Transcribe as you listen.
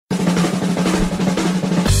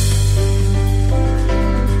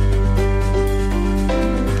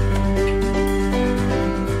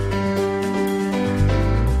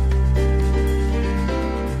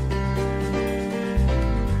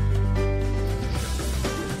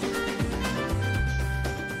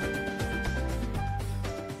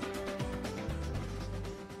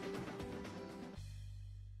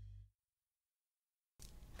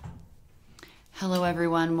Hello,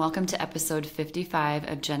 everyone. Welcome to episode 55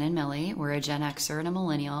 of Jen and Millie, where a Gen Xer and a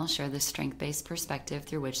millennial share the strength-based perspective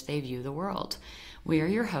through which they view the world. We are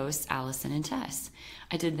your hosts, Allison and Tess.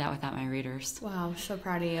 I did that without my readers. Wow, I'm so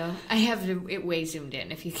proud of you. I have it way zoomed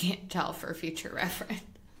in, if you can't tell, for future reference.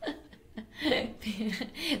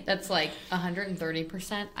 That's like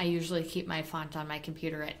 130%. I usually keep my font on my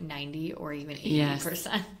computer at 90 or even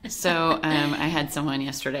 80%. Yes. So I had someone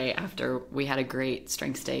yesterday after we had a great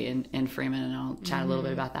strengths day in Freeman, and I'll chat a little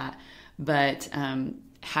bit about that. But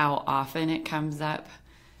how often it comes up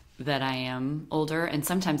that I am older, and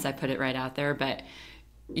sometimes I put it right out there, but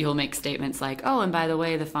you'll make statements like, oh, and by the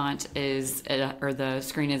way, the font is or the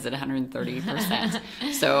screen is at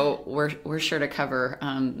 130%. So we're sure to cover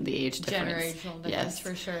the age difference. Generational difference, yes,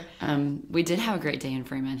 for sure. We did have a great day in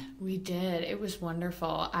Freeman. We did. It was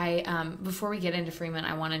wonderful. Before we get into Freeman,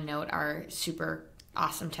 I want to note our super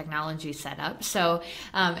awesome technology setup. So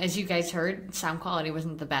as you guys heard, sound quality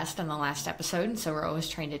wasn't the best on the last episode, and so we're always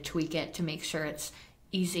trying to tweak it to make sure it's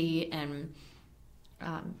easy and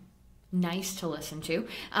nice to listen to.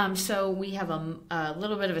 So we have a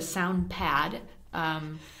little bit of a sound pad,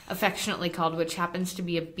 affectionately called, which happens to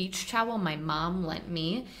be a beach towel my mom lent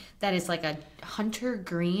me. That is like a hunter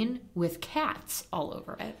green with cats all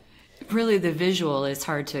over it. Really, the visual is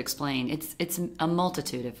hard to explain. It's a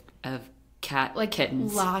multitude of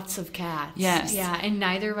kittens. Lots of cats. Yes. Yeah, and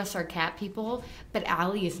neither of us are cat people, but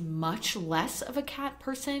Allie is much less of a cat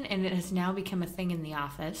person, and it has now become a thing in the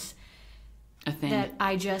office. A thing.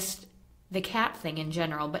 The cat thing in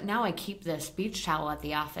general, but now I keep this beach towel at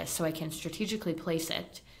the office so I can strategically place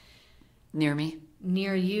it. Near me?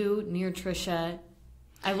 Near you, near Trisha.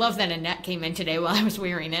 I love that Annette came in today while I was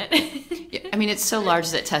wearing it. I mean, it's so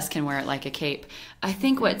large that Tess can wear it like a cape. I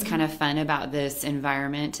think what's kind of fun about this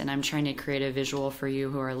environment, and I'm trying to create a visual for you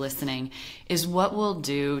who are listening, is what we'll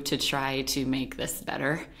do to try to make this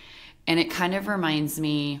better. And it kind of reminds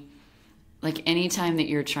me, like anytime that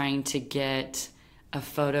you're trying to get a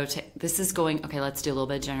photo, this is going, okay, let's do a little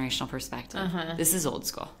bit of generational perspective. This is old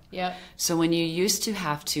school. Yep. So when you used to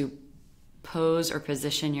have to pose or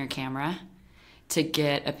position your camera to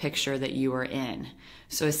get a picture that you were in.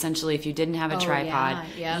 So essentially, if you didn't have a tripod,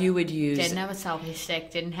 you would use... Didn't have a selfie stick,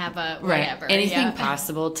 didn't have a whatever. Right. Anything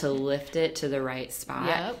possible to lift it to the right spot.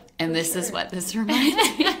 Yep, and this is what this reminds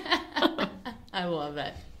me. I love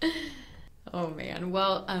it. Oh, man.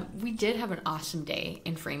 Well, we did have an awesome day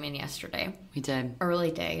in Freeman yesterday. We did.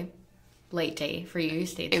 Early day. Late day for you. You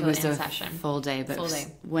stayed till it was in a session. Full day. But full day.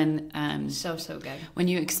 When, so good. When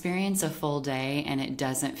you experience a full day and it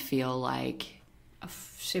doesn't feel like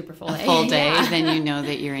super full day. A full day, then you know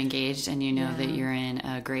that you're engaged and you know that you're in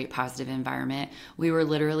a great positive environment. We were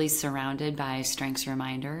literally surrounded by strengths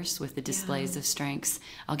reminders with the displays of strengths.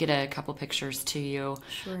 I'll get a couple pictures to you.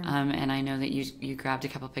 Sure. And I know that you grabbed a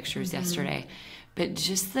couple pictures yesterday. But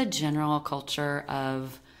just the general culture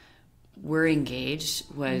of we're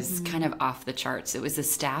engaged was kind of off the charts. It was a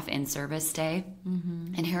staff in-service day.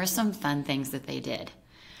 And here are some fun things that they did.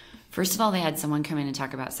 First of all, they had someone come in and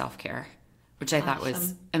talk about self-care, which I thought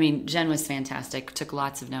was, Jen was fantastic. Took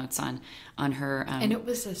lots of notes on her. And it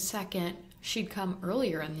was the second, she'd come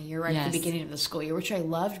earlier in the year, right at the beginning of the school year, which I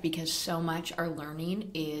loved because so much our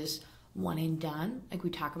learning is one and done. Like we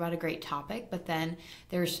talk about a great topic, but then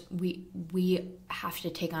we have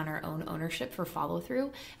to take on our own ownership for follow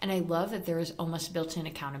through. And I love that there is almost built-in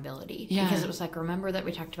accountability because it was like, remember that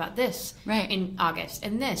we talked about this in August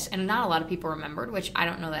and this, and not a lot of people remembered, which I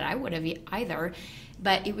don't know that I would have either.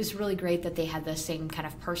 But it was really great that they had the same kind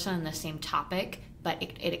of person and the same topic, but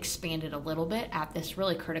it expanded a little bit at this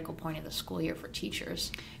really critical point of the school year for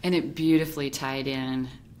teachers. And it beautifully tied in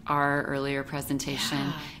our earlier presentation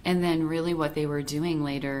and then really what they were doing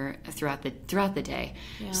later throughout the day.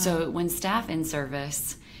 So when staff in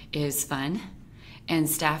service is fun and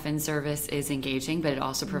staff in service is engaging, but it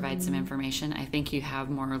also provides some information, I think you have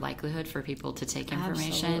more likelihood for people to take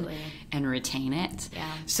information and retain it.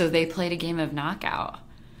 So they played a game of knockout.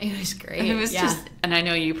 It was great. It was just, and I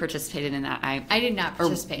know you participated in that. I did not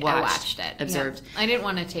participate. I watched it. Observed. I didn't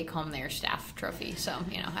want to take home their staff trophy, so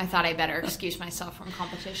I thought I better excuse myself from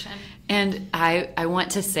competition. And I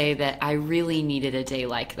want to say that I really needed a day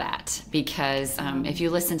like that because if you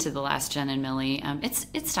listen to the last Jen and Millie,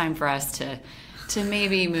 it's time for us to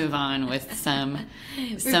maybe move on with some...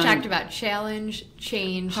 We've talked about challenge,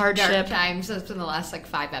 change, hardship, dark times. That's been the last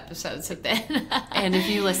 5 episodes have been. And if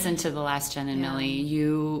you listen to the last Jen and Millie,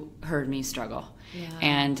 you heard me struggle.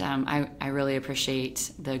 And I really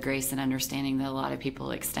appreciate the grace and understanding that a lot of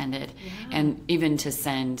people extended. And even to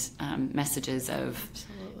send messages of,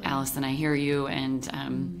 Allison, I hear you,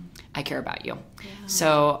 and I care about you. Yeah.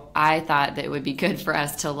 So I thought that it would be good for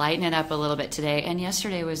us to lighten it up a little bit today. And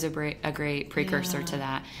yesterday was a great precursor to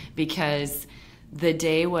that, because the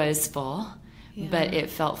day was full, but it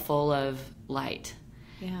felt full of light.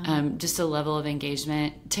 Yeah. Just a level of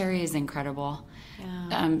engagement. Terry is incredible.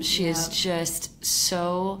 Yeah. She is just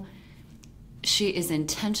so, she is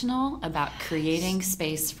intentional about creating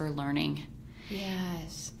space for learning.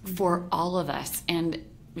 Yes. For all of us. And,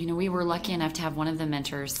 we were lucky enough to have one of the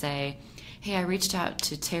mentors say, hey, I reached out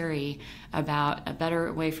to Terry about a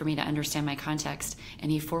better way for me to understand my context. And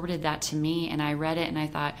he forwarded that to me, and I read it, and I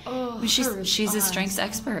thought, she's a strengths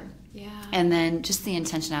expert. Yeah. And then just the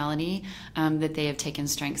intentionality that they have taken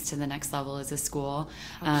strengths to the next level as a school.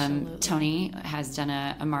 Tony has done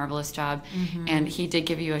a marvelous job, and he did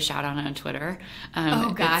give you a shout out on Twitter.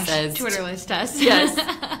 Twitter list us. Yes.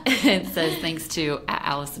 It says, thanks to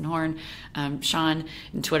Allison Horn, Sean,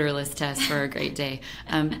 and Twitter list test for a great day.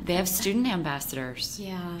 They have student ambassadors,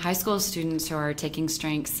 high school students who are taking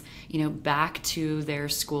strengths, back to their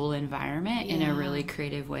school environment in a really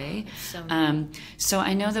creative way. So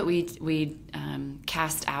I know that we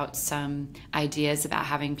cast out some ideas about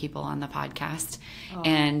having people on the podcast,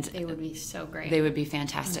 and they would be so great. They would be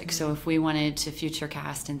fantastic. So if we wanted to future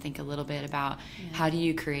cast and think a little bit about how do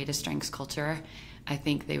you create a strengths culture, I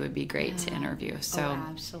think they would be great to interview. So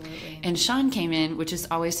absolutely. And Sean came in, which is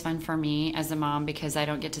always fun for me as a mom because I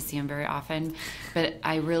don't get to see him very often, but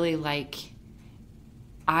I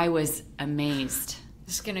was amazed.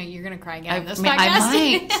 You're gonna cry again. I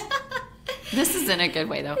might. This is in a good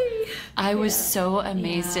way, though. I was so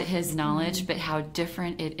amazed at his knowledge, but how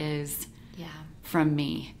different it is from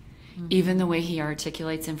me. Even the way he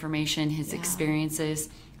articulates information, his experiences,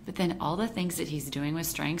 but then all the things that he's doing with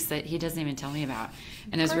strengths that he doesn't even tell me about.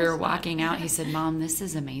 And as we were walking out, he said, Mom, this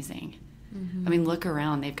is amazing. I mean, look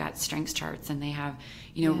around. They've got strengths charts, and they have,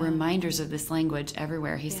 reminders of this language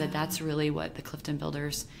everywhere. He said that's really what the Clifton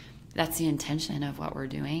Builders, that's the intention of what we're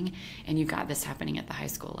doing, and you've got this happening at the high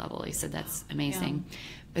school level. He said that's amazing.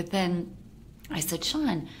 But then I said,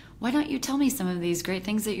 Sean, why don't you tell me some of these great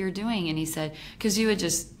things that you're doing? And he said, because you would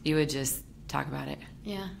just talk about it.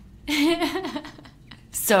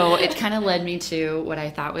 So it kind of led me to what I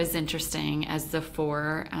thought was interesting as the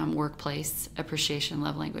 4 workplace appreciation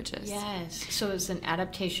love languages. Yes. So it's an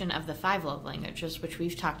adaptation of the 5 love languages, which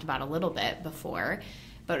we've talked about a little bit before.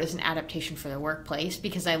 But it was an adaptation for the workplace,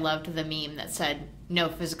 because I loved the meme that said no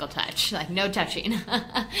physical touch, like no touching.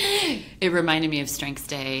 It reminded me of Strengths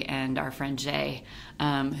Day and our friend Jay,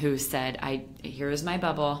 who said, here is my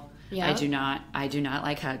bubble. Yep. I do not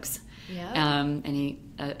like hugs. Yep. And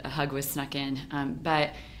a hug was snuck in.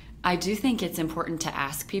 But I do think it's important to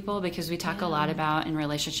ask people, because we talk a lot about in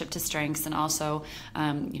relationship to strengths, and also,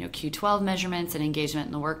 Q12 measurements and engagement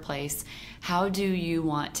in the workplace. How do you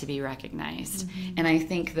want to be recognized? And I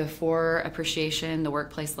think the 4 appreciation, the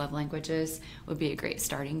workplace love languages would be a great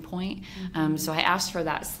starting point. So I asked for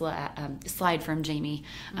that slide from Jamie.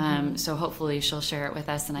 So hopefully she'll share it with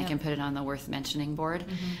us, and I can put it on the worth mentioning board.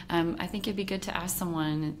 I think it'd be good to ask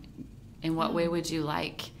someone, in what way would you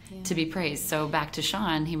like to be praised? So back to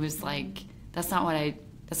Sean, he was like, that's not what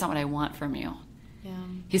I want from you.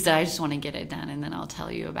 He said, I just want to get it done, and then I'll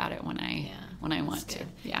tell you about it when I want to.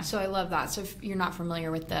 So I love that. So if you're not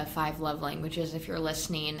familiar with the 5 love languages, if you're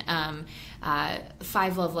listening,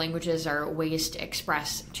 5 love languages are ways to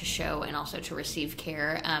express, to show, and also to receive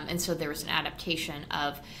care. And so there was an adaptation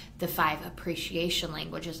of the 5 appreciation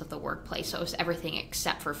languages of the workplace. So it was everything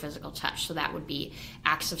except for physical touch. So that would be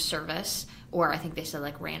acts of service, or I think they said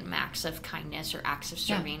like random acts of kindness, or acts of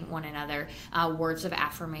serving one another, words of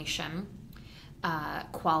affirmation,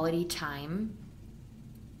 quality time,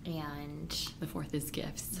 and the 4th is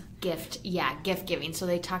gifts. Gift giving. So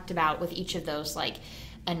they talked about with each of those, like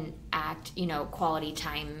an act, quality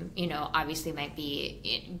time, obviously might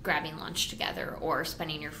be grabbing lunch together or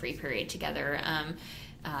spending your free period together.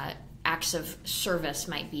 Acts of service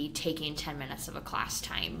might be taking 10 minutes of a class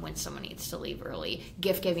time when someone needs to leave early.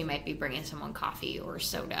 Gift giving might be bringing someone coffee or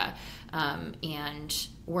soda. And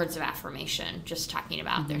words of affirmation, just talking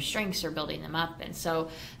about their strengths or building them up. And so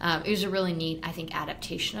it was a really neat, I think,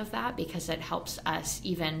 adaptation of that, because it helps us.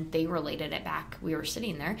 Even they related it back. We were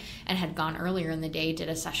sitting there and had gone earlier in the day, did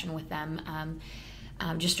a session with them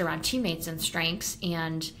just around teammates and strengths,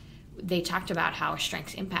 and they talked about how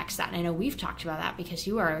strengths impacts that. And I know we've talked about that, because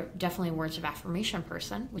you are definitely a words of affirmation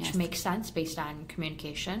person, which makes sense based on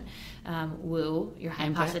communication. Woo, your high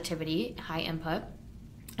positivity, high input.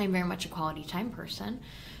 I'm very much a quality time person.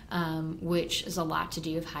 which is a lot to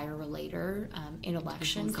do with higher relator,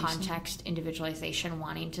 intellection, context, individualization,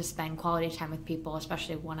 wanting to spend quality time with people,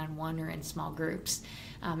 especially one-on-one or in small groups,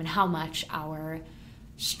 and how much our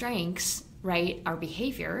strengths, right, our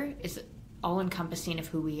behavior is all-encompassing of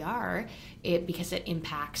who we are, because it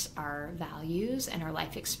impacts our values and our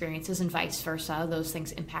life experiences, and vice versa. Those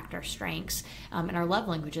things impact our strengths, and our love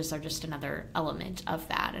languages are just another element of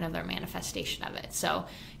that, another manifestation of it. So,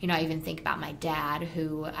 I even think about my dad,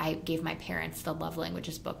 who I gave my parents the love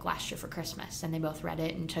languages book last year for Christmas, and they both read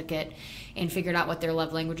it and took it and figured out what their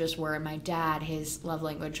love languages were. And my dad, his love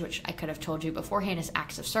language, which I could have told you beforehand, is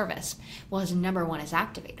acts of service. Well, his number one is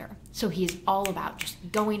activator. So he's all about just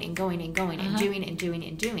going and going and going and doing and doing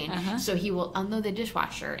and doing. So he will unload the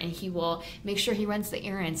dishwasher, and he will make sure he runs the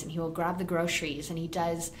errands, and he will grab the groceries, and he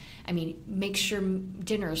does, make sure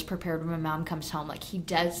dinner is prepared when my mom comes home. Like, he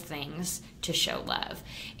does things to show love.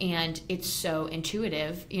 And it's so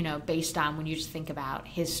intuitive, based on when you just think about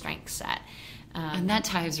his strength set. And that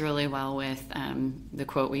ties really well with the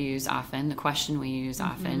quote we use often, the question we use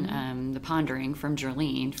often, the pondering from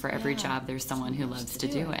Jerlene: for every job, there's someone who loves to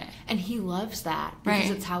do it. And he loves that because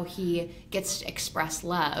it's how he gets to express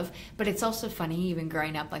love. But it's also funny, even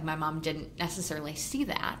growing up, like, my mom didn't necessarily see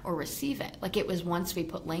that or receive it. Like, it was once we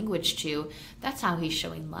put language to, that's how he's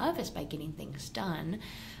showing love, is by getting things done.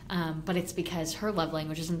 But it's because her love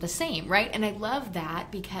language isn't the same, right? And I love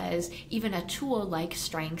that, because even a tool like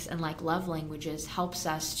strengths and like love languages helps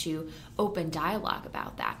us to open dialogue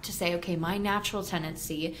about that, to say, okay, my natural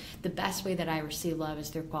tendency, the best way that I receive love is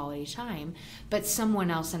through quality time, but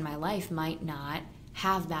someone else in my life might not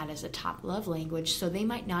have that as a top love language, so they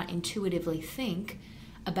might not intuitively think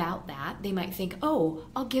about that. They might think, oh,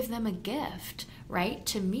 I'll give them a gift, right?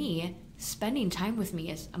 To me, spending time with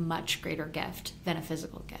me is a much greater gift than a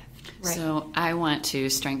physical gift. Right? So I want to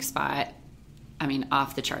strength spot,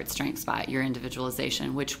 off the chart strength spot your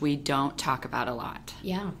individualization, which we don't talk about a lot.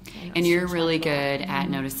 Yeah. And you're really good at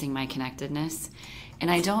noticing my connectedness. And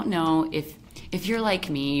I don't know if you're like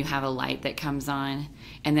me, you have a light that comes on,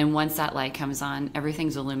 and then once that light comes on,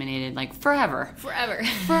 everything's illuminated like forever.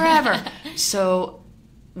 Forever. So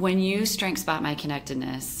when you strength spot my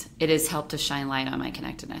connectedness, it has helped to shine light on my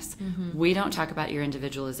connectedness. We don't talk about your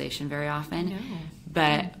individualization very often,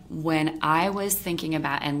 but when I was thinking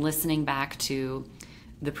about and listening back to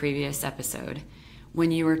the previous episode,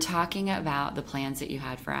 when you were talking about the plans that you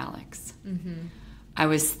had for Alex, I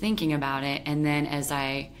was thinking about it, and then as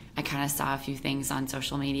I kind of saw a few things on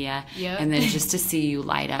social media, and then just to see you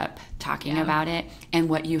light up talking about it and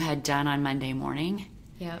what you had done on Monday morning,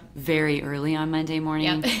 very early on Monday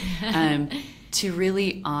morning, to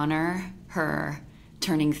really honor her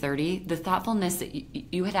turning 30, the thoughtfulness that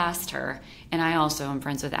you had asked her, and I also am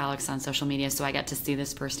friends with Alex on social media, so I got to see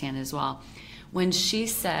this firsthand as well. When she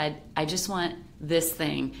said, I just want this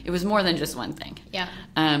thing, it was more than just one thing.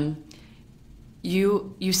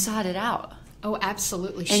 You sought it out. Oh,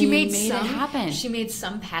 absolutely. And she made it happen. She made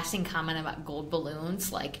some passing comment about gold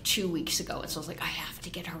balloons like 2 weeks ago. And so I was like, I have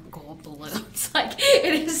to get her gold balloons. Like,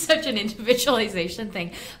 it is such an individualization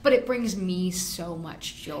thing. But it brings me so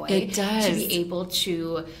much joy. It does. To be able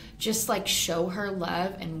to just like show her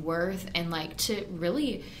love and worth, and like to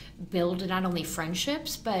really build not only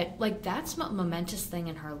friendships, but like that's a momentous thing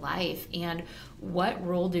in her life. And what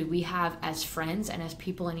role do we have as friends and as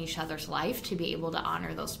people in each other's life to be able to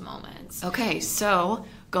honor those moments? Okay, so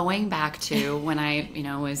going back to when I,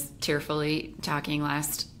 was tearfully talking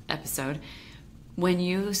last episode, when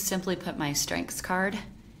you simply put my strengths card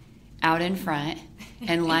out in front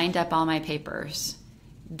and lined up all my papers,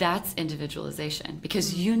 that's individualization,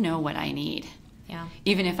 because you know what I need. Yeah.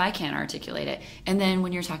 Even if I can't articulate it. And then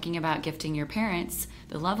when you're talking about gifting your parents,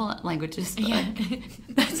 the love languages book,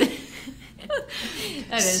 that's it.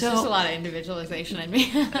 That is just a lot of individualization in me.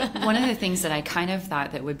 One of the things that I kind of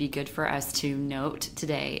thought that would be good for us to note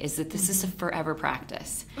today is that this is a forever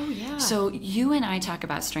practice. Oh, yeah. So you and I talk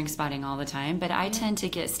about strength spotting all the time, but I tend to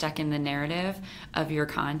get stuck in the narrative of your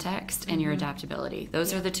context and your adaptability.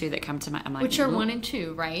 Those are the two that come to mind. Which are 1 and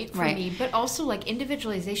 2, right? For me. But also, like,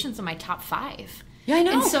 individualization's in my top 5. Yeah, I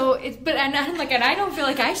know. And so, and I don't feel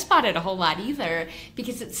like I spot it a whole lot either,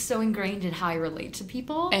 because it's so ingrained in how I relate to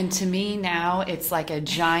people. And to me now, it's like a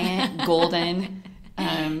giant golden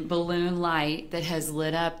balloon light that has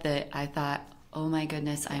lit up that I thought, oh my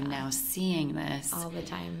goodness, I'm now seeing this. All the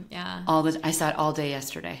time, yeah. I saw it all day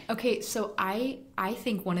yesterday. Okay, so I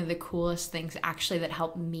think one of the coolest things actually that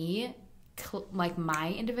helped me like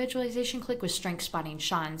my individualization click was strength spotting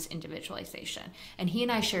Sean's individualization. And he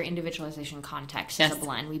and I share individualization context as a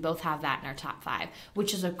blend. We both have that in our top 5,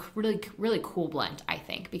 which is a really, really cool blend, I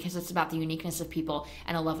think, because it's about the uniqueness of people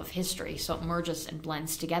and a love of history. So it merges and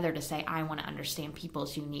blends together to say, I want to understand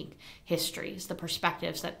people's unique histories, the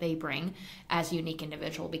perspectives that they bring as a unique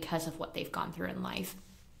individual because of what they've gone through in life.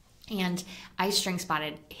 And I strength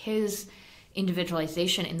spotted his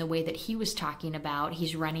individualization in the way that he was talking about.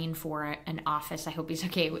 He's running for an office. I hope he's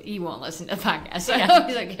okay. He won't listen to the podcast, so I hope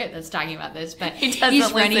he's okay that's talking about this. But he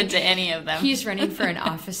doesn't listen to any of them. He's running for an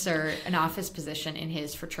office position in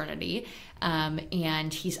his fraternity,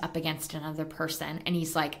 and he's up against another person. And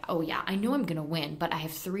he's like, "Oh yeah, I know I'm going to win, but I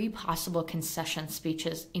have 3 possible concession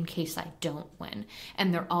speeches in case I don't win,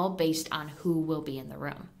 and they're all based on who will be in the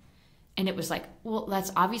room." And it was like, well,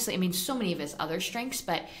 that's obviously, I mean, so many of his other strengths,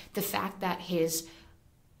 but the fact that his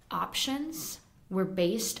options were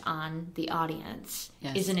based on the audience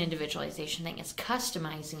is an individualization thing. It's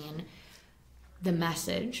customizing the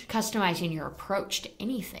message, customizing your approach to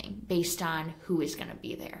anything based on who is going to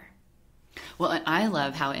be there. Well, and I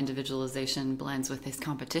love how individualization blends with his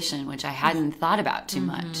competition, which I hadn't thought about too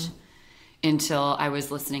much until I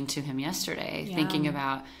was listening to him yesterday, thinking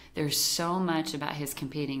about there's so much about his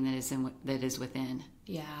competing that is within.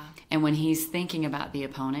 Yeah. And when he's thinking about the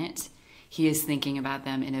opponent, he is thinking about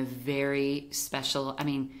them in a very special,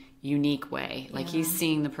 unique way. Like he's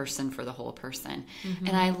seeing the person for the whole person.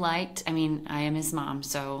 And I am his mom,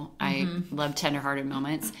 so I love tenderhearted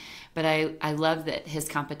moments, but I love that his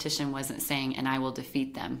competition wasn't saying, and I will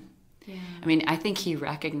defeat them. Yeah. I think he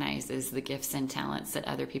recognizes the gifts and talents that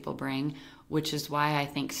other people bring, which is why I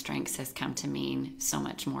think strengths has come to mean so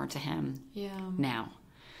much more to him now.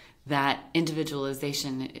 That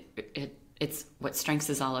individualization, it's what strengths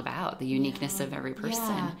is all about, the uniqueness of every person.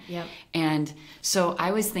 Yeah. Yep. And so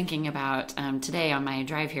I was thinking about today on my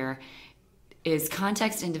drive here is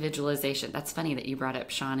context individualization. That's funny that you brought up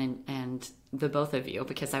Sean and the both of you,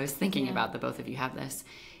 because I was thinking about the both of you have this.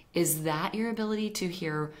 Is that your ability to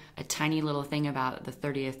hear a tiny little thing about the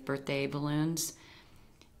 30th birthday balloons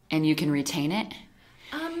and you can retain it?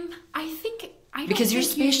 Because your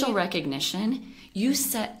spatial recognition,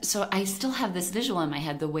 so I still have this visual in my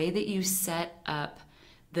head, the way that you set up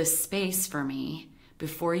the space for me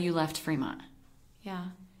before you left Fremont. Yeah.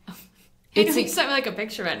 He sent me like a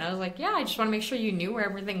picture of it, and I was like, yeah, I just want to make sure you knew where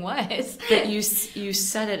everything was. That you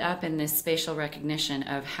set it up in this spatial recognition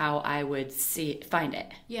of how I would find it.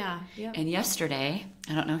 Yeah. Yep. And yesterday,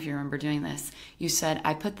 I don't know if you remember doing this, you said,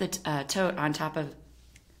 I put the tote on top of...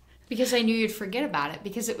 Because I knew you'd forget about it,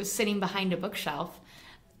 because it was sitting behind a bookshelf.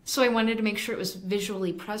 So I wanted to make sure it was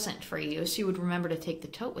visually present for you, so you would remember to take the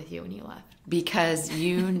tote with you when you left. Because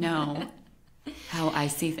you know... how I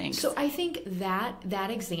see things. So I think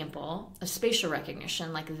that example of spatial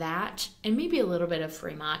recognition, like that, and maybe a little bit of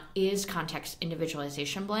Fremont, is context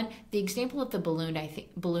individualization blend. The example of the balloon, I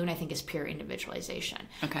think is pure individualization.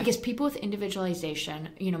 Okay. Because people with individualization,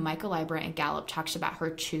 Michael Libra and Gallup talks about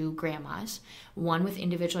her 2 grandmas, one with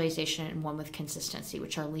individualization and one with consistency,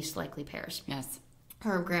 which are least likely pairs. Yes.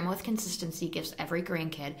 Her grandma with consistency gives every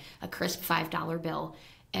grandkid a crisp $5 bill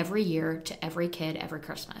every year to every kid every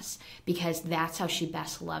Christmas, because that's how she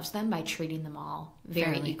best loves them, by treating them all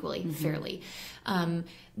very equally, fairly.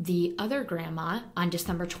 The other grandma on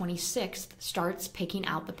December 26th starts picking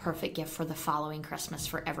out the perfect gift for the following Christmas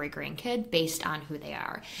for every grandkid based on who they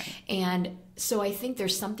are. Right. And so I think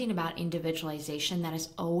there's something about individualization that is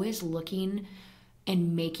always looking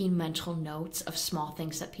and making mental notes of small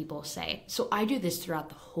things that people say. So I do this throughout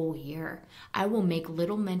the whole year. I will make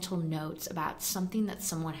little mental notes about something that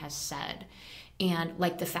someone has said. And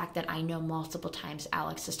like the fact that I know multiple times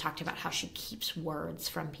Alex has talked about how she keeps words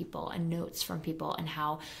from people and notes from people, and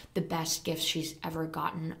how the best gifts she's ever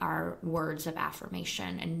gotten are words of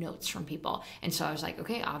affirmation and notes from people. And so I was like,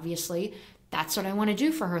 okay, obviously that's what I want to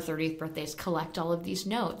do for her 30th birthday, is collect all of these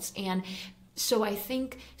notes. And so I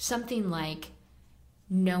think something like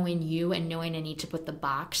knowing you and knowing I need to put the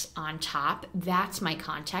box on top, that's my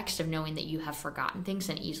context of knowing that you have forgotten things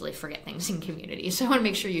and easily forget things in community. So I want to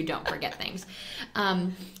make sure you don't forget things.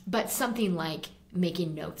 But something like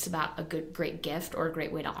making notes about a great gift or a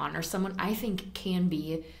great way to honor someone, I think can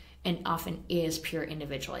be and often is pure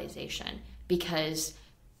individualization, because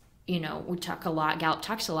we talk a lot, Gallup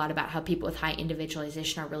talks a lot about how people with high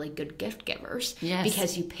individualization are really good gift givers. Yes.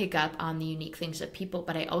 Because you pick up on the unique things of people.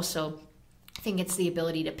 But I also think it's the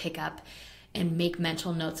ability to pick up and make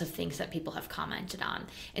mental notes of things that people have commented on.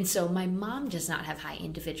 And so my mom does not have high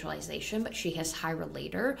individualization, but she has high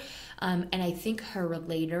relator. And I think her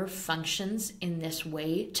relator functions in this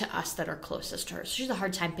way to us that are closest to her. So she has a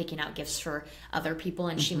hard time picking out gifts for other people,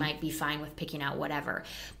 and she might be fine with picking out whatever.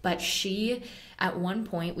 But she, at one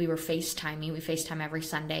point, we were FaceTiming. We FaceTime every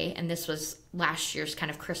Sunday, and this was last year's kind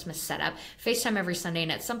of Christmas setup. FaceTime every Sunday,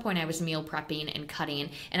 and at some point I was meal prepping and cutting,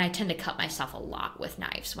 and I tend to cut myself a lot with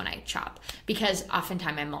knives when I chop, because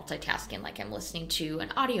oftentimes I'm multitasking, like I'm listening to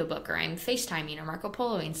an audiobook, or I'm FaceTiming or Marco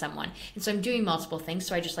Poloing someone, and so I'm doing multiple things,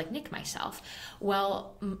 so I just like nick myself.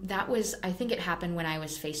 Well, that was, I think it happened when I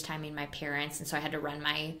was FaceTiming my parents, and so I had to run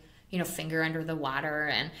my finger under the water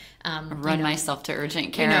and run myself to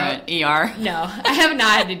urgent care at ER. No, I have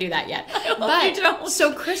not had to do that yet. But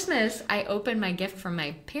so Christmas, I opened my gift from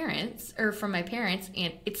my parents,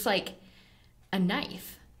 and it's like a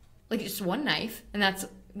knife, like just one knife, and that's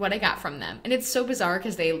what I got from them. And it's so bizarre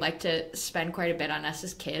because they like to spend quite a bit on us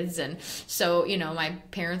as kids, and so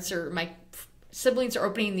my siblings are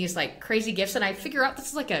opening these like crazy gifts, and I figure out this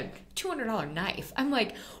is like a $200 knife. I'm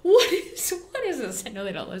like, what is this? I know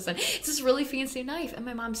they don't listen. It's this really fancy knife. And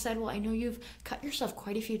my mom said, well, I know you've cut yourself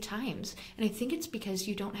quite a few times, and I think it's because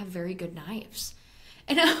you don't have very good knives.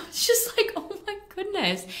 And I was just like, oh my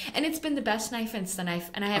goodness. And it's been the best knife and the knife.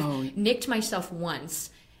 And I have nicked myself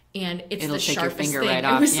once, and it'll the take sharpest your finger thing. right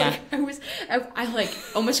off. Yeah. I like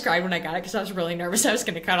almost cried when I got it because I was really nervous I was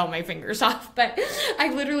going to cut all my fingers off, but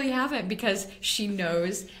I literally haven't, because she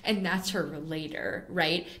knows, and that's her relator,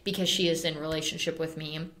 right? Because she is in relationship with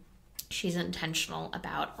me. She's intentional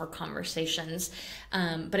about our conversations.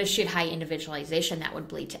 But if she had high individualization, that would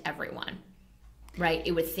bleed to everyone, right?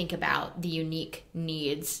 It would think about the unique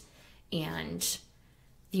needs and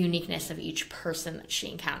the uniqueness of each person that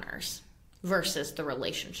she encounters versus the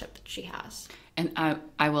relationship that she has. And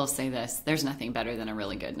I will say this, there's nothing better than a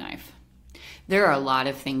really good knife. There are a lot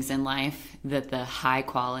of things in life that the high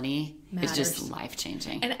quality is just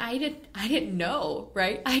life-changing. And I didn't know,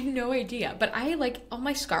 right? I had no idea. But all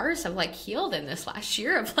my scars have healed in this last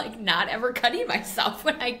year of not ever cutting myself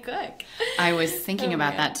when I cook. I was thinking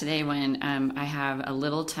about that today when I have a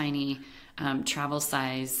little tiny travel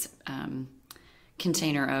size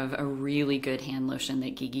container of a really good hand lotion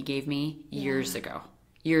that Gigi gave me years ago.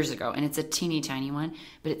 And it's a teeny tiny one,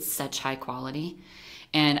 but it's such high quality.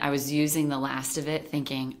 And I was using the last of it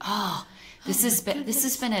thinking, this has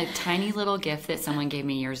been a tiny little gift that someone gave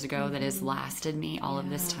me years ago that has lasted me all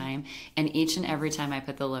of this time. And each and every time I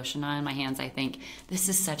put the lotion on my hands, I think, this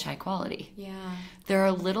is such high quality. Yeah. There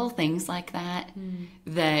are little things like that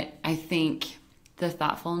that I think the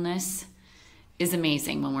thoughtfulness is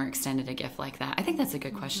amazing when we're extended a gift like that. I think that's a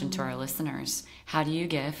good question to our listeners. How do you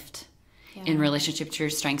gift in relationship to your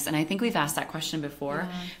strengths? And I think we've asked that question before,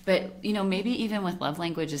 but maybe even with love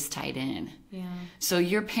languages tied in. Yeah. So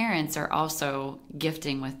your parents are also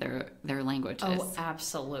gifting with their languages. Oh,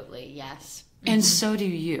 absolutely. Yes. And so do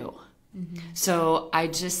you. So I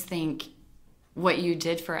just think what you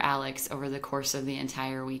did for Alex over the course of the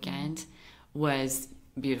entire weekend was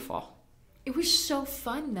beautiful. It was so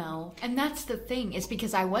fun, though. And that's the thing, is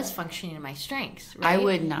because I was functioning in my strengths, right?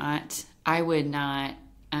 I would not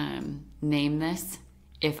name this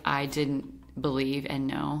if I didn't believe and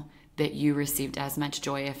know that you received as much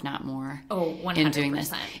joy, if not more, 100%. in doing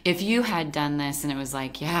this. If you had done this and it was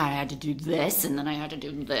like, I had to do this, and then I had to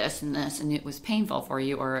do this and this, and it was painful for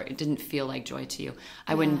you, or it didn't feel like joy to you,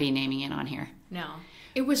 I wouldn't be naming it on here. No.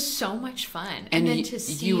 It was so much fun. And then to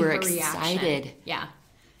see you were her excited. Reaction. Yeah.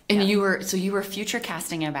 And you were future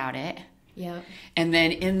casting about it. Yeah. And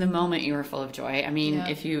then in the moment you were full of joy. I mean,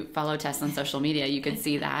 if you follow Tess on social media, you could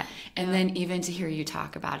see that. And then even to hear you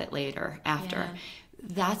talk about it later, after.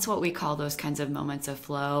 That's what we call those kinds of moments of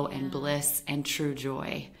flow and bliss and true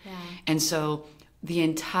joy. Yeah. And so the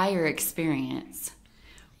entire experience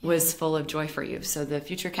was full of joy for you. So the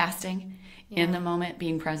future casting, in the moment,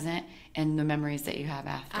 being present, and the memories that you have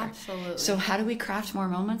after. Absolutely. So how do we craft more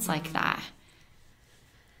moments like that?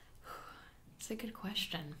 It's a good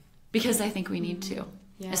question. Because I think we need to,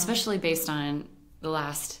 especially based on the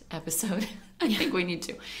last episode. I think we need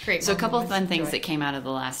to. Great. So a couple of fun things that came out of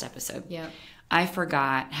the last episode. Yeah. I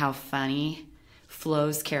forgot how funny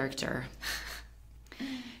Flo's character.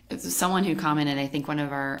 Someone who commented, I think one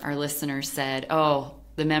of our listeners said,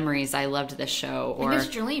 the memories, I loved this show. Or Miss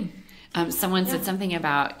Jolene. Someone said something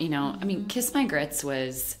about, Kiss My Grits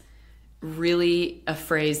was really a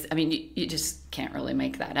phrase. I mean, you just can't really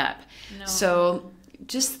make that up. No. So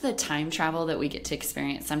just the time travel that we get to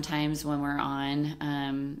experience sometimes when we're on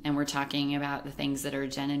and we're talking about the things that are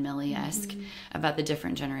Jen and Millie-esque, about the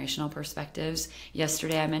different generational perspectives.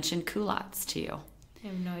 Yesterday I mentioned culottes to you. I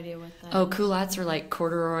have no idea what that is. Oh, culottes are like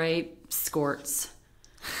corduroy skirts.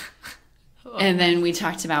 And then we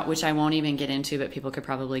talked about, which I won't even get into, but people could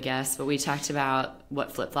probably guess, but we talked about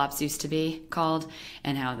what flip-flops used to be called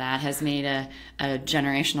and how that has made a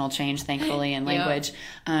generational change, thankfully, in language.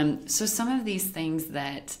 So some of these things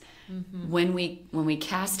that when we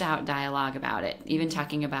cast out dialogue about it, even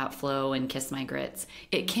talking about flow and kiss my grits,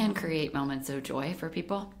 it can create moments of joy for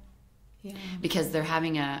people. Yeah. Because they're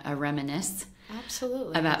having a reminisce.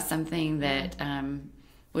 Absolutely. About something that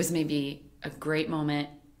was maybe a great moment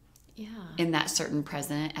in that certain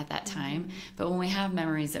present at that time. But when we have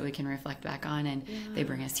memories that we can reflect back on and they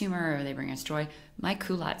bring us humor or they bring us joy, my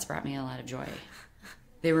culottes brought me a lot of joy.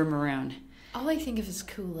 They were maroon. All I think of is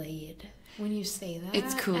Kool-Aid when you say that.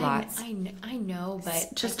 It's culottes. I know,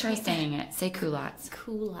 but... Just try saying it. Say culottes.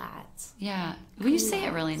 Culottes. Yeah. Will you say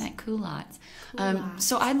it really nice? Culottes.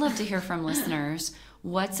 So I'd love to hear from listeners.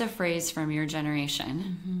 What's a phrase from your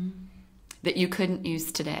generation that you couldn't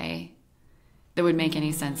use today that would make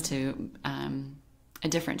any sense to a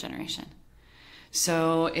different generation?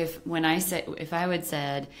 So if I would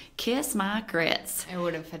said, kiss my grits. I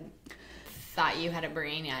would have thought you had a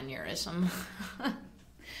brain aneurysm.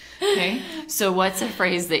 Okay. So what's a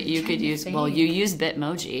phrase that you could use? Well, you use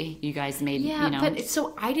Bitmoji. You guys made, but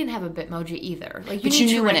so I didn't have a Bitmoji either. Like, but you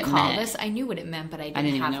knew what it meant. This. I knew what it meant, but I didn't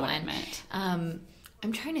even have know one. What it meant.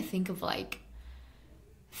 I'm trying to think of like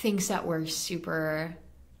things that were super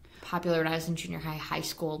popular when I was in junior high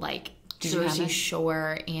school, like Jersey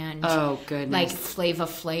Shore and oh goodness, like Flava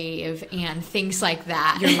Flav and things like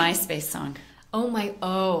that. Your MySpace song.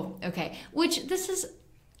 Okay. Which this is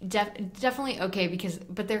definitely okay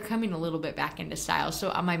but they're coming a little bit back into style. So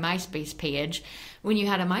on my MySpace page, when you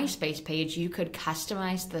had a MySpace page, you could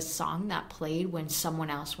customize the song that played when someone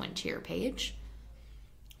else went to your page.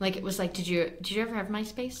 Like, it was like, did you ever have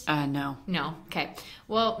MySpace? No. Okay.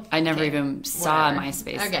 Well, I never even saw a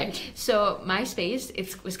MySpace. Okay. Page. So MySpace,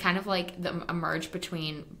 it was kind of like a merge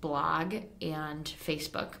between blog and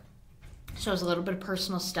Facebook. So it was a little bit of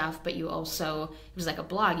personal stuff, but it was like a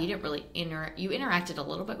blog. You didn't really you interacted a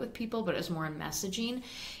little bit with people, but it was more messaging.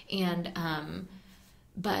 And,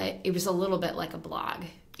 but it was a little bit like a blog.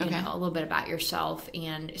 You know, a little bit about yourself.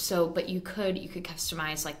 And so, but you could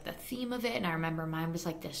customize like the theme of it. And I remember mine was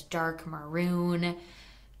like this dark maroon,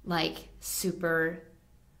 like super,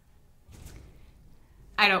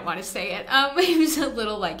 I don't want to say it. It was a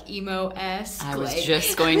little like emo-esque. I was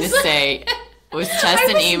just going to say, was Tess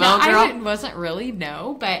an emo girl? I wasn't really,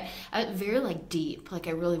 no, but very like deep. Like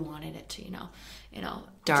I really wanted it to,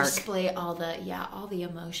 dark. Display all the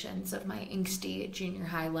emotions of my angsty junior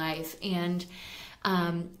high life. And,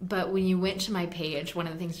 but when you went to my page, one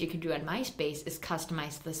of the things you could do on MySpace is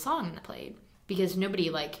customize the song that played, because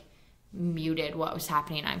nobody like muted what was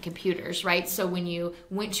happening on computers, right? So when you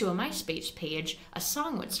went to a MySpace page, a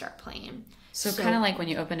song would start playing. So kind of like when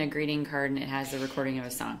you open a greeting card and it has a recording of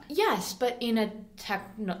a song. Yes, but in a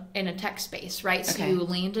text space, right? So you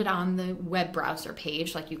landed on the web browser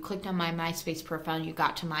page, like you clicked on my MySpace profile and you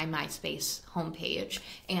got to my MySpace homepage,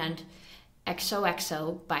 and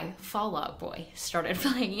XOXO by Fall Out Boy started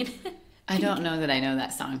playing. I don't know that I know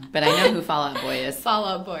that song, but I know who Fall Out Boy is. Fall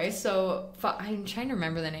Out Boy. So I'm trying to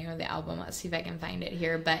remember the name of the album. Let's see if I can find it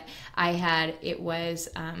here. But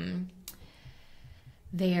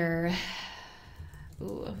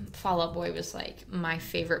Fall Out Boy was like my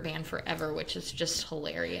favorite band forever, which is just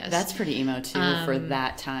hilarious. That's pretty emo too for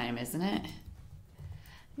that time, isn't it?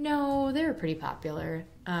 No, they were pretty popular.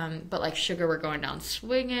 But like Sugar We're Going Down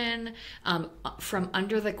Swinging, From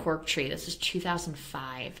Under the Cork Tree. This is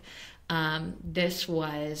 2005. This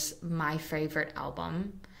was my favorite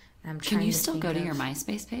album. Can you still go to your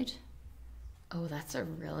MySpace page? Oh, that's a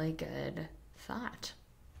really good thought.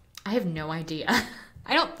 I have no idea.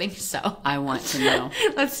 I don't think so. I want to know.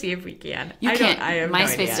 Let's see if we can. You can't.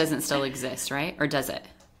 MySpace doesn't still exist, right? Or does it?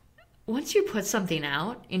 Once you put something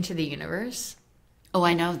out into the universe. Oh,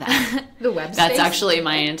 I know that. The website. That's actually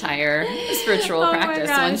my entire spiritual practice.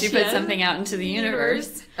 Once you put something out into the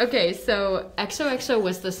universe. Okay, so XOXO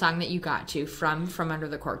was the song that you got to from Under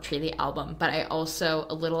the Cork Tree, the album. But I also,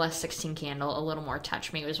 A Little Less 16 Candle, A Little More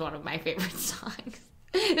Touch Me was one of my favorite songs.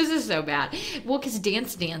 This is so bad. Well, because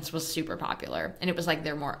Dance Dance was super popular, and it was like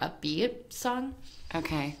their more upbeat song.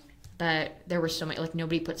 Okay. But there were so many, like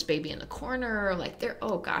Nobody Puts Baby in the Corner, like there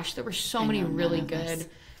were so many really good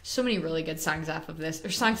so many really good songs off of this.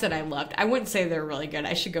 There's songs that I loved. I wouldn't say they're really good.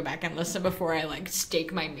 I should go back and listen before I like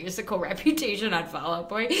stake my musical reputation on Fall Out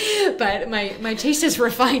Boy. But my taste has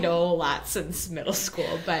refined a whole lot since middle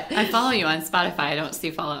school. But I follow you on Spotify. I don't see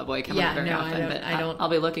Fall Out Boy coming up very often, but I'll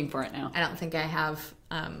be looking for it now. I don't think I have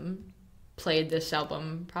played this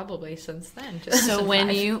album probably since then. So when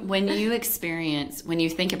you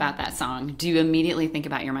think about that song, do you immediately think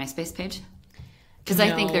about your MySpace page? Because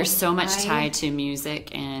I think there's so much tied to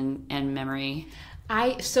music and memory.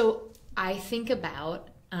 I think about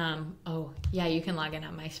you can log in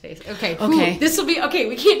on MySpace. Okay. This will be okay.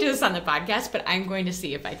 We can't do this on the podcast, but I'm going to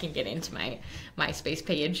see if I can get into my MySpace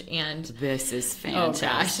page. And this is fantastic.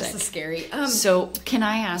 Oh gosh, this is scary. So can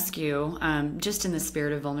I ask you, just in the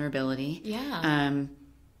spirit of vulnerability? Yeah.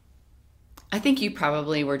 I think you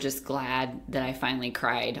probably were just glad that I finally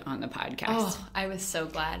cried on the podcast. Oh, I was so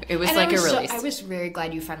glad. It was a release. I was very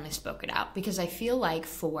glad you finally spoke it out, because I feel like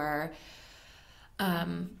for,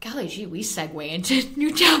 golly gee, we segue into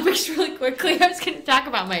new topics really quickly. I was going to talk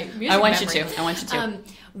about my music I want you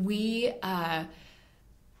to.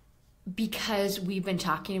 Because we've been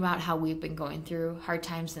talking about how we've been going through hard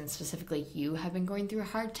times, and specifically you have been going through a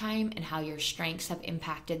hard time, and how your strengths have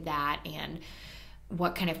impacted that, and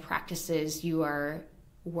what kind of practices you are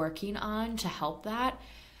working on to help that.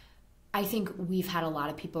 I think we've had a lot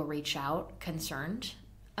of people reach out concerned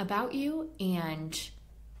about you and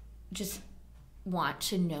just want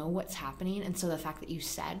to know what's happening. And so the fact that you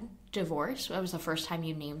said divorce, that was the first time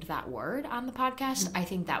you named that word on the podcast, I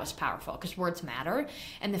think that was powerful, because words matter.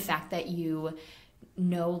 And the fact that you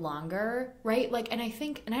no longer, right? Like, and I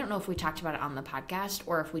don't know if we talked about it on the podcast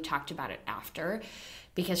or if we talked about it after,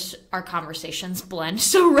 because our conversations blend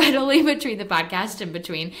so readily between the podcast and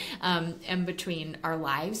between our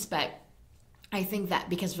lives. But I think that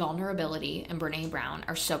because vulnerability and Brene Brown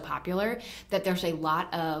are so popular, that there's a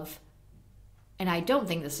lot of, and I don't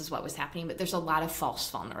think this is what was happening, but there's a lot of false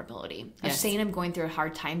vulnerability of saying I'm going through a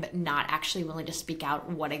hard time, but not actually willing to speak out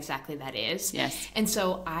what exactly that is. Yes. And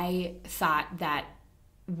so I thought that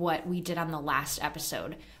what we did on the last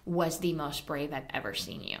episode was the most brave I've ever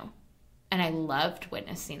seen you. And I loved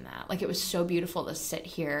witnessing that. Like, it was so beautiful to sit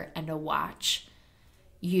here and to watch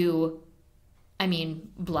you,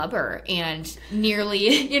 blubber and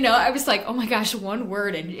nearly, I was like, oh my gosh, one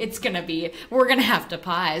word and we're going to have to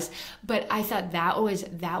pause. But I thought that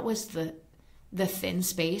was the thin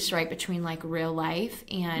space, right, between like real life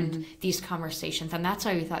and these conversations. And that's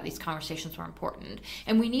why we thought these conversations were important.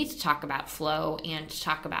 And we need to talk about flow and to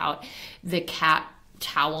talk about the cat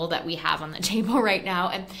towel that we have on the table right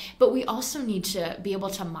now, but we also need to be able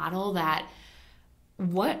to model that,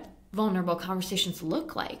 what vulnerable conversations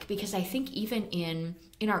look like, because I think even in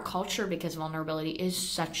our culture, because vulnerability is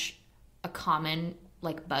such a common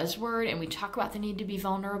like buzzword, and we talk about the need to be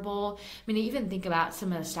vulnerable. I even think about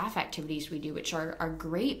some of the staff activities we do, which are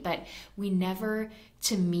great, but we never,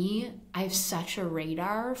 to me, I have such a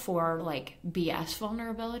radar for like BS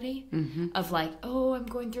vulnerability of like, oh, I'm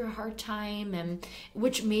going through a hard time, and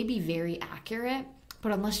which may be very accurate,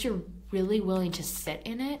 but unless you're really willing to sit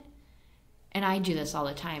in it, and I do this all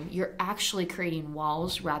the time, you're actually creating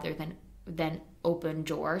walls rather than open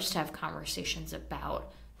doors to have conversations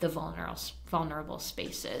about the vulnerable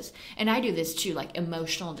spaces. And I do this too, like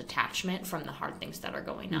emotional detachment from the hard things that are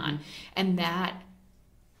going on. And that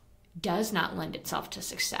does not lend itself to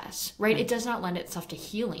success, right? It does not lend itself to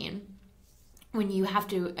healing when you have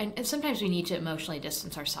to, and sometimes we need to emotionally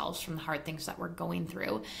distance ourselves from the hard things that we're going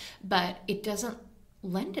through, but it doesn't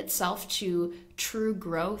lend itself to true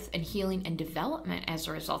growth and healing and development as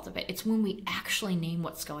a result of it. It's when we actually name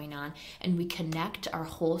what's going on and we connect our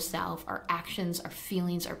whole self, our actions, our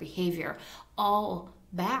feelings, our behavior, all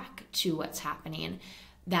back to what's happening,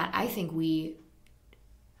 that I think we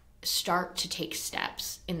start to take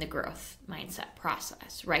steps in the growth mindset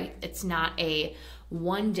process, right? It's not a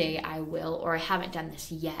one day I will, or I haven't done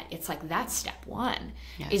this yet. It's like that's step one,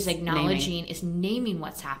 is acknowledging, is naming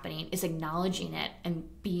what's happening, is acknowledging it and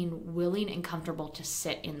being willing and comfortable to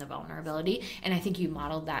sit in the vulnerability. And I think you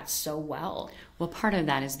modeled that so well. Well, part of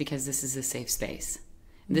that is because this is a safe space.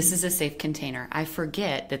 This is a safe container. I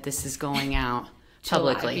forget that this is going out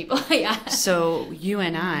publicly. Yeah. So you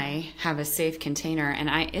and I have a safe container,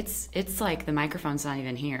 and it's like the microphone's not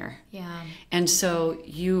even here. Yeah. And so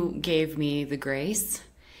you gave me the grace,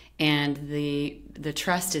 and the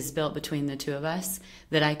trust is built between the two of us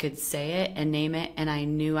that I could say it and name it, and I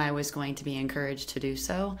knew I was going to be encouraged to do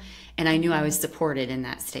so, and I knew I was supported in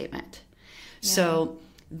that statement. Yeah. So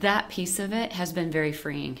that piece of it has been very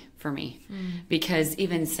freeing for me, because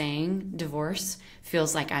even saying divorce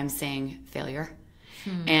feels like I'm saying failure.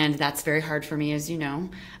 And that's very hard for me, as you know.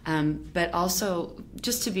 But also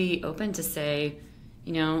just to be open to say,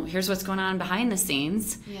 here's what's going on behind the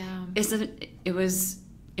scenes. Yeah. It was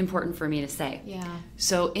important for me to say. Yeah.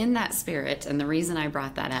 So in that spirit, and the reason I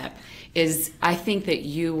brought that up is I think that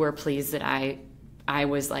you were pleased that I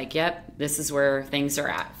was like, yep, this is where things are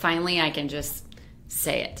at. Finally, I can just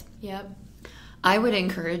say it. Yep. I would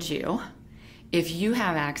encourage you, if you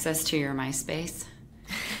have access to your MySpace,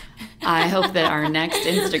 I hope that our next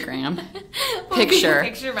Instagram picture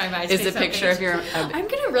is a picture of your... I'm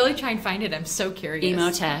going to really try and find it. I'm so curious.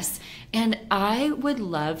 Emo Tess. And I would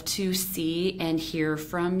love to see and hear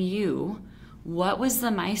from you. What was the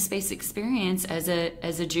MySpace experience as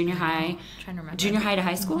a junior high? I'm trying to remember. Junior high to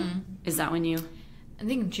high school? Is that when you... I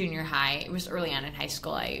think junior high. It was early on in high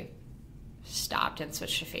school. I stopped and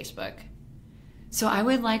switched to Facebook. So I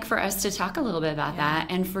would like for us to talk a little bit about that,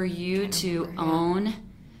 and for you to own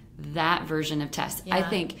that version of Tess. I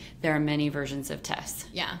think there are many versions of Tess.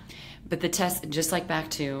 Yeah. But the Tess, just like back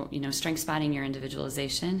to, strength spotting your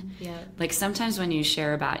individualization. Yeah. Like sometimes when you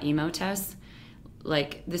share about emo Tess,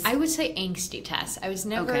 like this... I would say angsty Tess. I was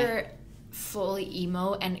never fully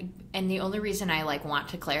emo, and the only reason I want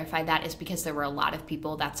to clarify that is because there were a lot of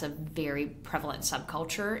people, that's a very prevalent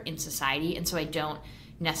subculture in society, and so I don't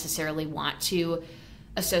necessarily want to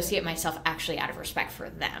associate myself actually out of respect for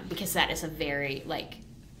them, because that is a very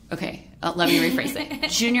Okay, let me rephrase it.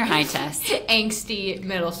 Junior high Tess. Angsty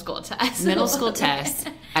middle school Tess. Middle school Tess,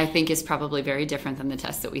 I think, is probably very different than the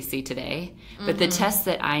Tess that we see today. But the Tess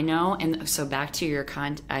that I know, and so back to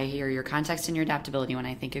I hear your context and your adaptability when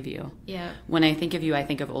I think of you. Yeah. When I think of you, I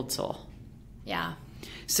think of old soul. Yeah.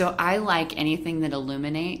 So I like anything that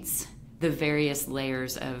illuminates the various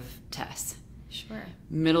layers of Tess. Sure.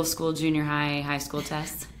 Middle school, junior high, high school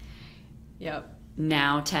Tess. Yep.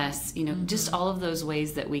 Now Tess, just all of those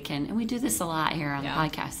ways that we can, and we do this a lot here on the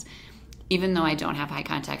podcast. Even though I don't have high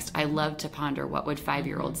context, I love to ponder what would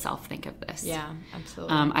 5-year-old self think of this. Yeah,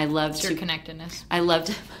 absolutely. I love your connectedness. I love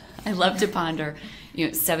to ponder,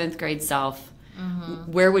 7th grade self.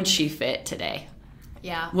 Where would she fit today?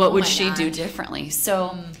 Yeah. What would she do differently?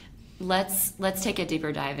 So let's take a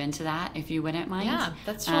deeper dive into that, if you wouldn't mind. Yeah,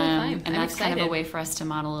 that's totally fine. And that's kind of a way for us to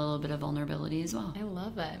model a little bit of vulnerability as well. I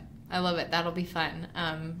love it. That'll be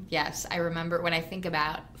fun. Yes, I remember when I think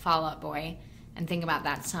about Fall Out Boy and think about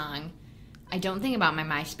that song, I don't think about my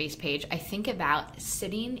MySpace page. I think about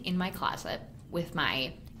sitting in my closet with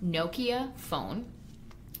my Nokia phone,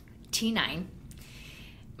 T9.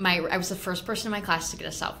 I was the first person in my class to get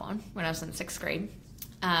a cell phone when I was in 6th grade.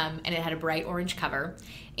 And it had a bright orange cover.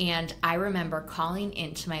 And I remember calling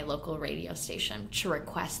into my local radio station to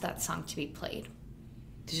request that song to be played.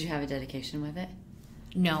 Did you have a dedication with it?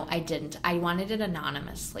 No, I didn't. I wanted it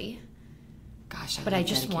anonymously. Gosh, but I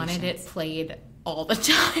just wanted it played all the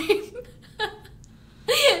time.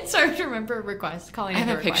 So I remember calling. I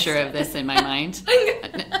have a picture of this in my mind.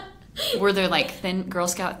 Were there thin Girl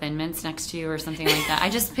Scout Thin Mints next to you or something like that? I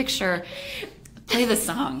just picture, play the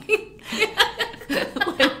song. Play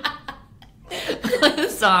the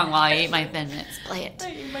song while I eat my Thin Mints. Play it.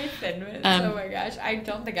 I eat my Thin Mints. Oh my gosh. I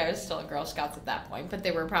don't think I was still a Girl Scouts at that point, but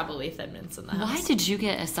they were probably Thin Mints in the house. Why did you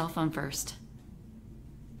get a cell phone first?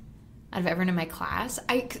 Out of everyone in my class?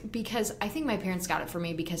 Because I think my parents got it for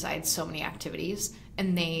me because I had so many activities,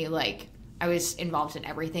 and they I was involved in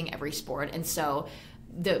everything, every sport, and so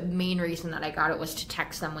the main reason that I got it was to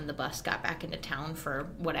text them when the bus got back into town for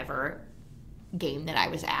whatever game that I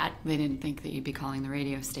was at. They didn't think that you'd be calling the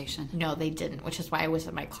radio station. No, they didn't, which is why I was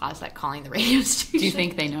in my closet calling the radio station. Do you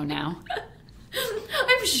think they know now?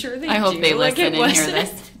 I'm sure they do. I hope they listen and hear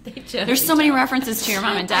this. There's so many references to your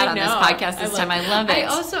mom and dad on this podcast this time. I love it.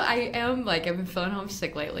 I've been feeling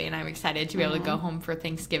homesick lately, and I'm excited to be able to go home for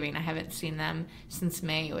Thanksgiving. I haven't seen them since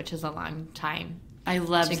May, which is a long time. I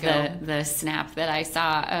loved the snap that I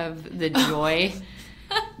saw of the joy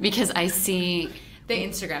because I see... The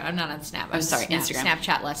Instagram. I'm not on Snap. Instagram.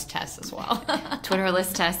 Snapchat less Tess as well. Twitter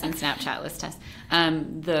list Tess and Snapchat list Tess.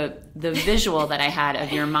 The visual that I had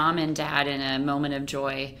of your mom and dad in a moment of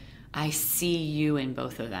joy, I see you in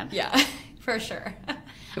both of them. Yeah, for sure.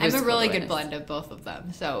 I'm a really good blend of both of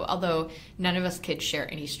them. So, although none of us kids share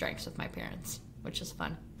any strengths with my parents, which is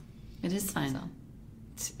fun. It is fun.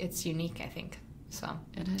 So, it's unique, I think. So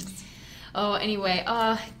it is. Oh, anyway,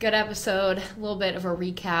 good episode. A little bit of a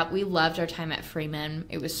recap. We loved our time at Freeman.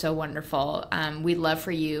 It was so wonderful. We'd love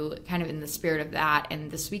for you, kind of in the spirit of that, and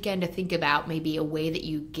this weekend to think about maybe a way that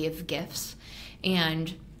you give gifts.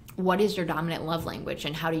 And what is your dominant love language,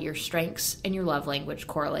 and how do your strengths and your love language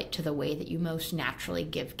correlate to the way that you most naturally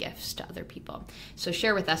give gifts to other people? So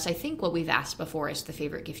share with us. I think what we've asked before is the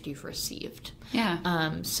favorite gift you've received.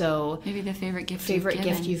 Yeah. So maybe the favorite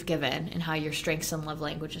gift you've given, and how your strengths and love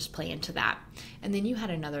languages play into that. And then you had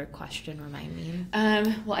another question. Remind me.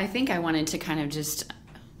 Well, I think I wanted to kind of just,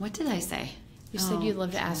 what did I say? You said you'd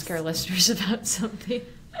love to ask our listeners about something.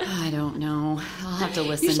 I don't know. I'll have to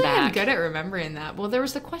listen Usually back. I'm good at remembering that. Well, there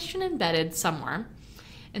was a question embedded somewhere,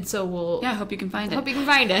 and so I hope you can find it. Hope you can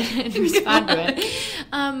find it and respond to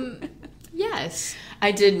it. Yes,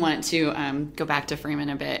 I did want to go back to Freeman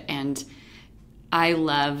a bit, and I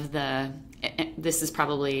love this is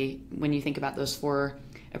probably, when you think about those 4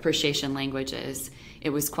 appreciation languages, it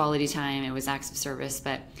was quality time, it was acts of service,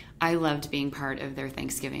 but I loved being part of their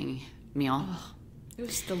Thanksgiving meal. Oh, it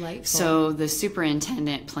was delightful. So the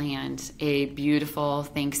superintendent planned a beautiful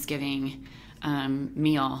Thanksgiving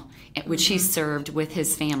meal, which he served with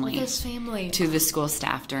his family. To the school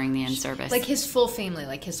staff during the in-service. Like his full family,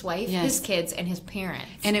 like his wife, his kids, and his parents.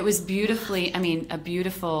 And it was beautifully, a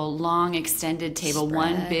beautiful, long, extended table, Spread.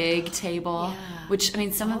 One big table, which,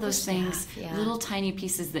 some All of those things, little tiny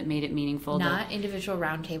pieces that made it meaningful. Not individual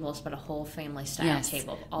round tables, but a whole family style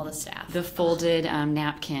table, all the staff. The folded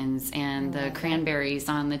napkins and the cranberries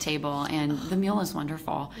on the table, and the meal was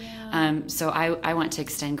wonderful. Yeah. So I want to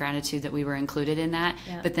extend gratitude that we were included in that,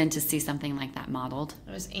 but then to see something like that modeled.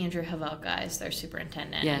 It was Andrew Havelka as their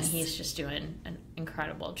superintendent, and he's just doing an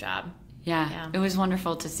incredible job. Yeah, it was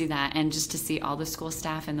wonderful to see that, and just to see all the school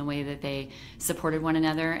staff and the way that they supported one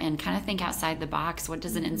another, and kind of think outside the box. What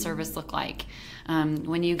does an in-service look like?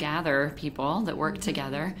 When you gather people that work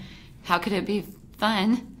together, how could it be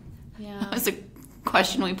fun? Yeah. That was a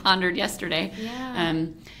question we pondered yesterday. Yeah.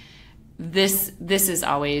 This is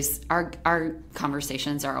always, our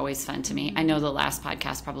conversations are always fun to me. I know the last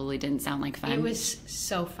podcast probably didn't sound like fun. It was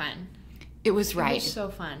so fun. It was right. It was so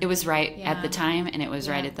fun. It was right at the time, and it was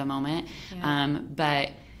right at the moment. Yeah.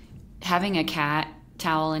 But having a cat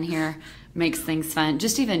towel in here makes things fun.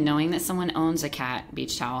 Just even knowing that someone owns a cat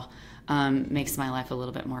beach towel makes my life a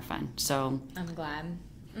little bit more fun. So I'm glad.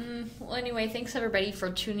 Well, anyway, thanks everybody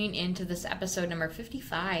for tuning in to this episode number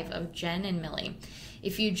 55 of Jen and Millie.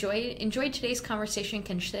 If you enjoyed today's conversation,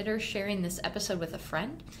 consider sharing this episode with a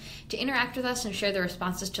friend. To interact with us and share the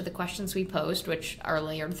responses to the questions we posed, which are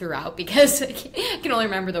layered throughout because I can only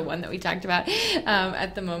remember the one that we talked about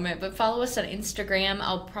at the moment. But follow us on Instagram.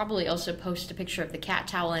 I'll probably also post a picture of the cat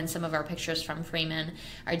towel and some of our pictures from Freeman,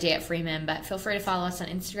 our day at Freeman. But feel free to follow us on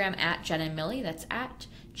Instagram at Jen and Millie. That's at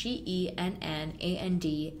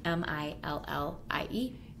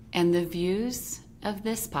GENNANDMILLIE. And the views of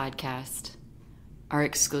this podcast are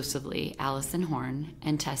exclusively Allison Horn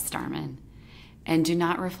and Tess Starman, and do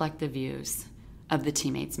not reflect the views of the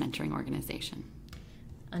Teammates Mentoring Organization.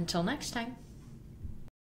 Until next time.